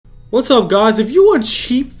What's up, guys? If you want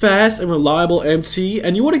cheap, fast, and reliable MT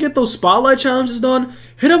and you want to get those spotlight challenges done,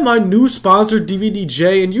 hit up my new sponsor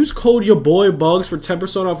DVDJ and use code your boy Bugz for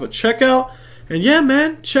 10% off at checkout. And yeah,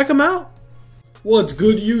 man, check them out. What's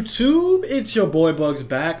good, YouTube? It's your boy Bugz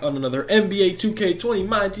back on another NBA 2K20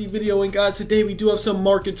 My Team video. And guys, today we do have some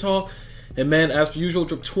market talk. And man, as per usual,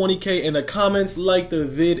 drop 20K in the comments, like the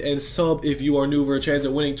vid, and sub if you are new for a chance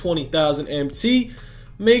at winning 20,000 MT.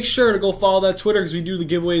 Make sure to go follow that Twitter because we do the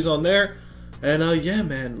giveaways on there. And yeah,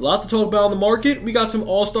 man, a lot to talk about in the market. We got some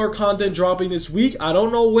all-star content dropping this week. I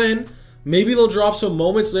don't know when. Maybe they'll drop some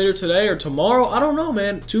moments later today or tomorrow. I don't know,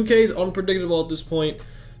 man. 2K is unpredictable at this point.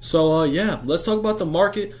 So yeah, let's talk about the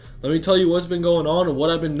market. Let me tell you what's been going on and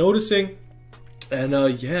what I've been noticing. And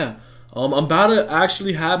yeah, I'm about to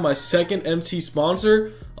actually have my second MT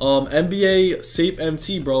sponsor. NBA Safe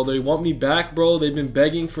MT, bro. They want me back, bro. They've been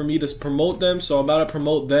begging for me to promote them, so I'm about to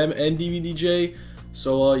promote them and DVDJ.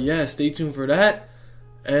 So yeah, stay tuned for that.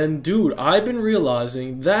 And dude, I've been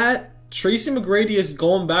realizing that Tracy McGrady is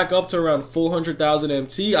going back up to around 400,000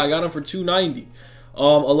 MT. I got him for 290. A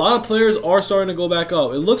lot of players are starting to go back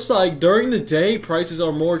up. It looks like during the day prices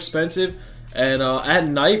are more expensive, and at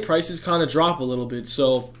night prices kind of drop a little bit.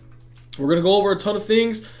 So we're gonna go over a ton of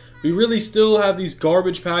things. We really still have these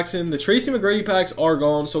garbage packs in. The Tracy McGrady packs are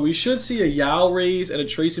gone, so we should see a Yao raise and a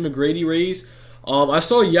Tracy McGrady raise. I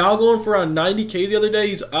saw Yao going for around 90K the other day.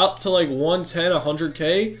 He's up to like 110,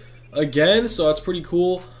 100K again, so that's pretty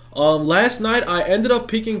cool. Last night, I ended up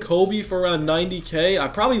picking Kobe for around 90K. I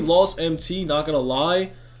probably lost MT, not gonna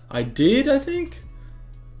lie. I did, I think.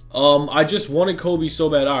 I just wanted Kobe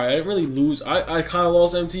so bad. Alright, I didn't really lose. I kind of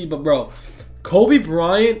lost MT, but bro, Kobe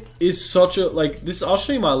Bryant is such a, like, this, I'll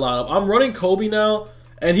show you my lineup. I'm running Kobe now,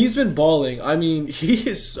 and he's been balling. I mean, he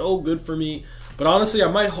is so good for me. But honestly,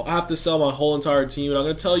 I might have to sell my whole entire team, and I'm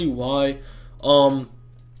going to tell you why.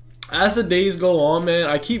 As the days go on, man,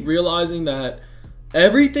 I keep realizing that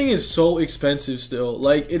everything is so expensive still.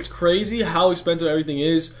 Like, it's crazy how expensive everything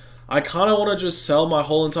is. I kind of want to just sell my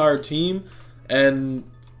whole entire team and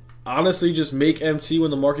honestly just make MT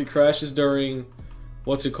when the market crashes during,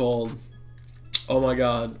 what's it called? Oh my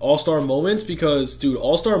god, all-star moments, because dude,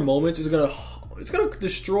 all-star moments is gonna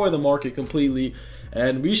destroy the market completely,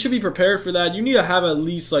 and we should be prepared for that. You need to have at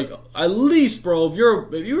least bro,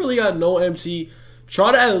 if you really got no MT,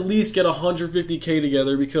 try to at least get 150K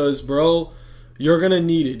together, because bro, you're gonna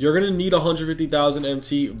need it. You're gonna need 150,000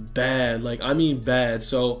 MT bad, like I mean bad.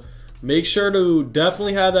 So make sure to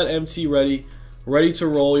definitely have that MT ready to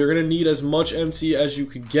roll. You're gonna need as much MT as you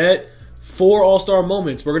could get for all-star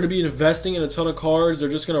moments. We're going to be investing in a ton of cards. They're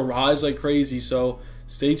just going to rise like crazy. So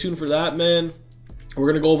stay tuned for that, man. We're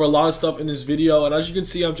going to go over a lot of stuff in this video. And as you can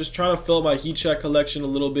see, I'm just trying to fill my heat check collection a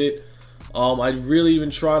little bit. I've really been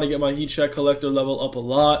trying to get my heat check collector level up a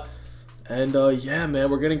lot. And yeah, man,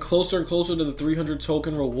 we're getting closer and closer to the 300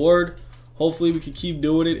 token reward. Hopefully we can keep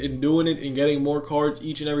doing it and getting more cards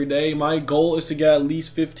each and every day. My goal is to get at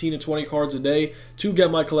least 15 to 20 cards a day to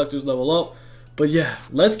get my collector's level up. But yeah,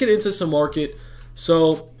 let's get into some market.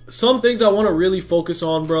 So some things I want to really focus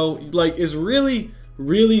on, bro, like is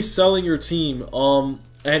really selling your team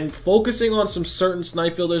and focusing on some certain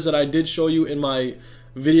snipe builders that I did show you in my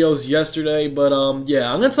videos yesterday. But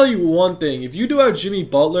yeah, I'm gonna tell you one thing. If you do have Jimmy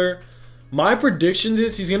Butler, my predictions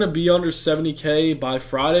is he's gonna be under 70K by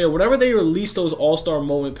Friday or whenever they release those all-star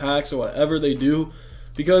moment packs or whatever they do,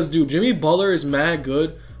 because dude, Jimmy Butler is mad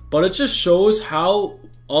good, but it just shows how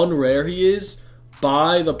unrare he is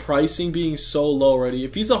by the pricing being so low already.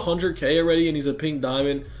 If he's 100K already and he's a pink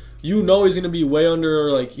diamond, you know he's gonna be way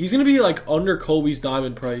under, like he's gonna be like under Kobe's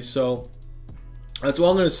diamond price. So that's what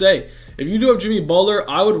I'm gonna say. If you do have Jimmy Butler,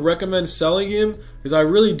 I would recommend selling him because I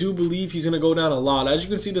really do believe he's gonna go down a lot. As you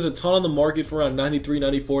can see, there's a ton on the market for around 93,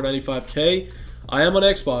 94, 95K. I am on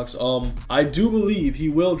Xbox. I do believe he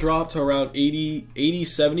will drop to around 80,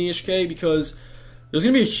 70-ish K because there's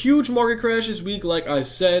going to be a huge market crash this week, like I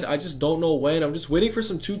said. I just don't know when. I'm just waiting for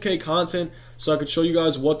some 2K content so I could show you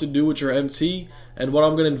guys what to do with your MT and what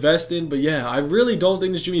I'm going to invest in. But yeah, I really don't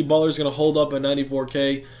think this Jimmy Butler is going to hold up at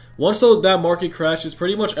 94K. Once that market crashes,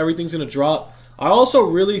 pretty much everything's going to drop. I also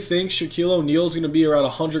really think Shaquille O'Neal is going to be around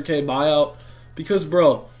 100K buyout because,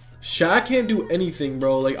 bro, Shaq can't do anything,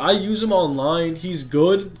 bro. Like, I use him online. He's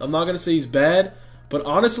good. I'm not going to say he's bad. But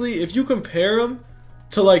honestly, if you compare him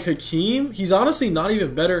to like Hakeem, he's honestly not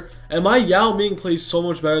even better. And my Yao Ming plays so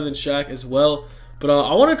much better than Shaq as well. But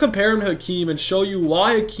I want to compare him to Hakeem and show you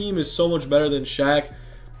why Hakeem is so much better than Shaq.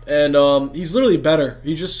 And he's literally better.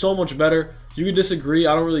 He's just so much better. You can disagree,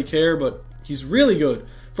 I don't really care, but he's really good.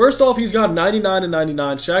 First off, he's got 99 and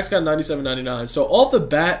 99. Shaq's got 97, 99. So off the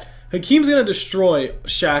bat, Hakeem's going to destroy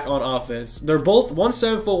Shaq on offense. They're both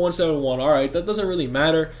 1-7 foot, 1-7-1. Alright, that doesn't really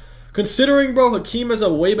matter. Considering, bro, Hakeem has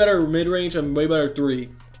a way better mid-range and way better 3.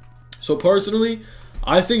 So, personally,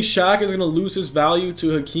 I think Shaq is going to lose his value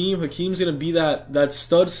to Hakeem. Hakeem's going to be that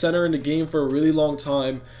stud center in the game for a really long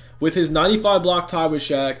time. With his 95 block tie with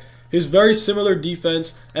Shaq, his very similar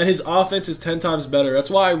defense, and his offense is 10 times better. That's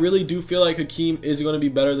why I really do feel like Hakeem is going to be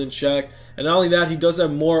better than Shaq. And not only that, he does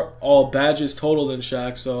have more badges total than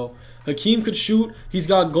Shaq. So Hakeem could shoot. He's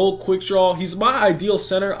got gold quick draw. He's my ideal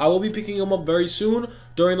center. I will be picking him up very soon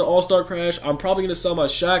during the All-Star Crash. I'm probably going to sell my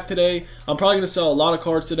Shaq today. I'm probably going to sell a lot of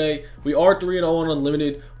cards today. We are 3-0 on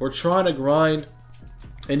Unlimited. We're trying to grind.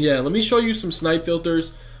 And yeah, let me show you some snipe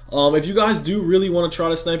filters. If you guys do really want to try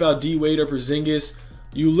to snipe out D Wade or Porzingis,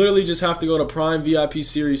 you literally just have to go to Prime VIP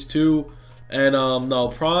Series 2 and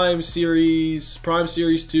Prime Series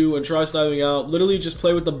 2 and try sniping out. Literally just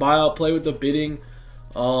play with the buyout, play with the bidding.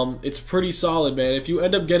 It's pretty solid, man. If you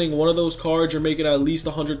end up getting one of those cards, you're making at least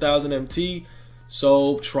 100,000 MT.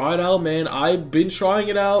 So try it out, man. I've been trying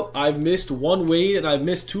it out. I've missed 1 Wade and I've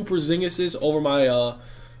missed 2 Porzingises over my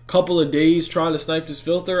couple of days trying to snipe this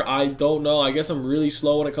filter. I don't know. I guess I'm really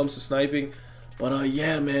slow when it comes to sniping. But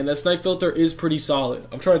yeah, man, that snipe filter is pretty solid.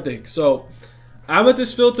 I'm trying to think. So,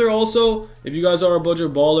 Amethyst filter also, if you guys are a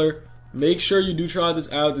budget baller, make sure you do try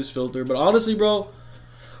this Amethyst filter. But honestly, bro,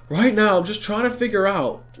 right now, I'm just trying to figure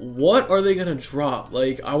out what are they going to drop.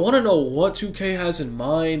 Like, I want to know what 2K has in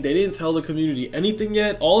mind. They didn't tell the community anything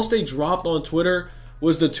yet. All they dropped on Twitter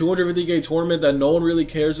was the 250K tournament that no one really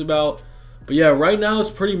cares about. But yeah, right now it's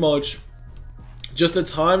pretty much just a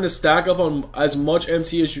time to stack up on as much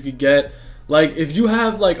MT as you could get. Like, if you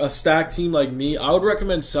have, like, a stacked team like me, I would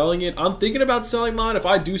recommend selling it. I'm thinking about selling mine. If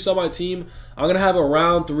I do sell my team, I'm going to have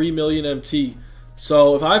around 3 million MT.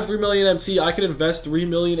 So, if I have 3 million MT, I can invest 3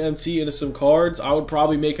 million MT into some cards. I would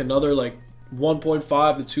probably make another, like,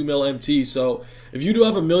 1.5 to 2 mil MT. So, if you do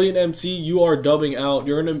have a million MT, you are dubbing out.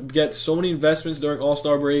 You're going to get so many investments during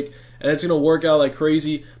All-Star break, and it's going to work out like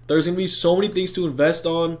crazy. There's going to be so many things to invest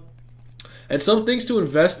on. And some things to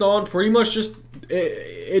invest on pretty much just,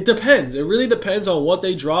 it depends. It really depends on what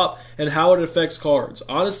they drop and how it affects cards.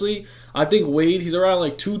 Honestly, I think Wade, he's around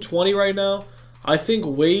like 220 right now. I think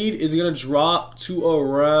Wade is going to drop to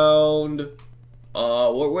around,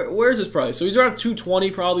 where's his price? So he's around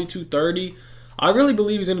 220, probably 230. I really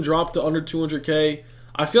believe he's going to drop to under 200K.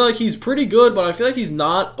 I feel like he's pretty good, but I feel like he's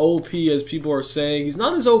not OP as people are saying. He's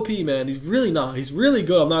not as OP, man. He's really not. He's really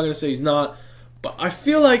good. I'm not going to say he's not. But I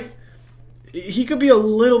feel like he could be a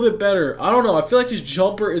little bit better. I don't know. I feel like his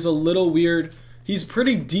jumper is a little weird. He's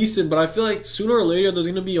pretty decent, but I feel like sooner or later there's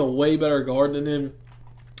going to be a way better guard than him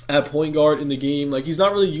at point guard in the game. Like, he's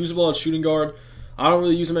not really usable at shooting guard. I don't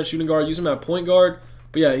really use him at shooting guard. I use him at point guard.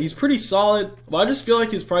 But yeah, he's pretty solid. But I just feel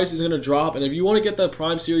like his price is going to drop. And if you want to get that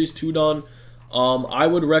Prime Series 2 done, I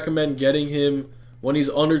would recommend getting him when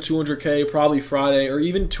he's under 200K, probably Friday, or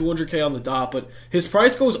even 200K on the dot. But his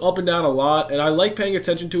price goes up and down a lot, and I like paying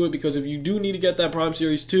attention to it because if you do need to get that Prime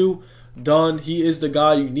Series 2 done, he is the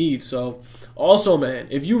guy you need. So, also, man,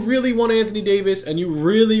 if you really want Anthony Davis and you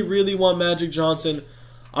really, really want Magic Johnson,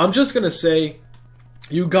 I'm just going to say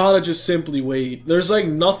you got to just simply wait. There's, like,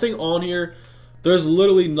 nothing on here. There's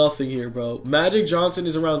literally nothing here, bro. Magic Johnson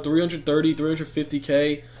is around 330,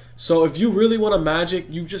 350K. So if you really want a Magic,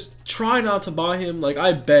 you just try not to buy him. Like,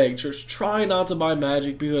 I beg, just try not to buy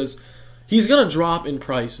Magic because he's going to drop in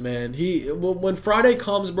price, man. When Friday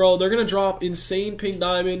comes, bro, they're going to drop insane pink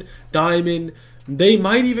diamond. They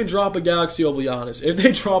might even drop a Galaxy, I'll be honest. If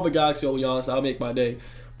they drop a Galaxy, I'll be honest, I'll make my day.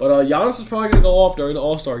 But Giannis is probably going to go off during the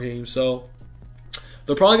All-Star game. So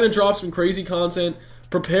they're probably going to drop some crazy content,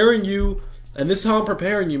 preparing you. And this is how I'm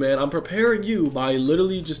preparing you, man. I'm preparing you by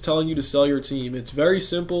literally just telling you to sell your team. It's very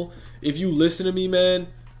simple. If you listen to me, man,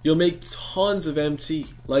 you'll make tons of MT.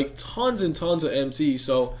 Like, tons and tons of MT.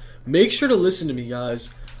 So, make sure to listen to me,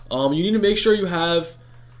 guys. You need to make sure you have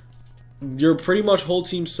your pretty much whole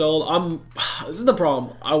team sold. This is the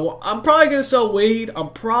problem. I'm probably going to sell Wade. I'm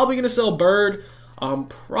probably going to sell Bird. I'm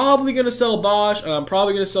probably going to sell Bosh. And I'm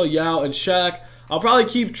probably going to sell Yao and Shaq. I'll probably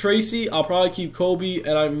keep Tracy, I'll probably keep Kobe,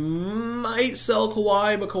 and I might sell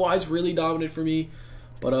Kawhi, but Kawhi's really dominant for me.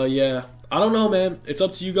 But yeah, I don't know, man. It's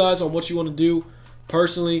up to you guys on what you want to do.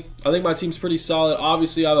 Personally, I think my team's pretty solid.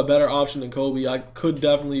 Obviously, I have a better option than Kobe. I could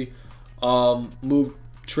definitely move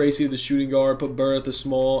Tracy to the shooting guard, put Bird at the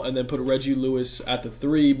small, and then put Reggie Lewis at the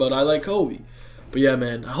 3, but I like Kobe. But yeah,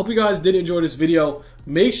 man, I hope you guys did enjoy this video.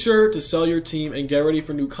 Make sure to sell your team and get ready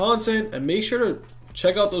for new content, and make sure to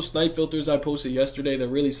check out those snipe filters I posted yesterday. They're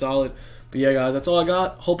really solid. But yeah, guys, that's all I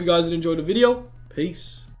got. Hope you guys did enjoy the video.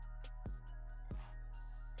 Peace.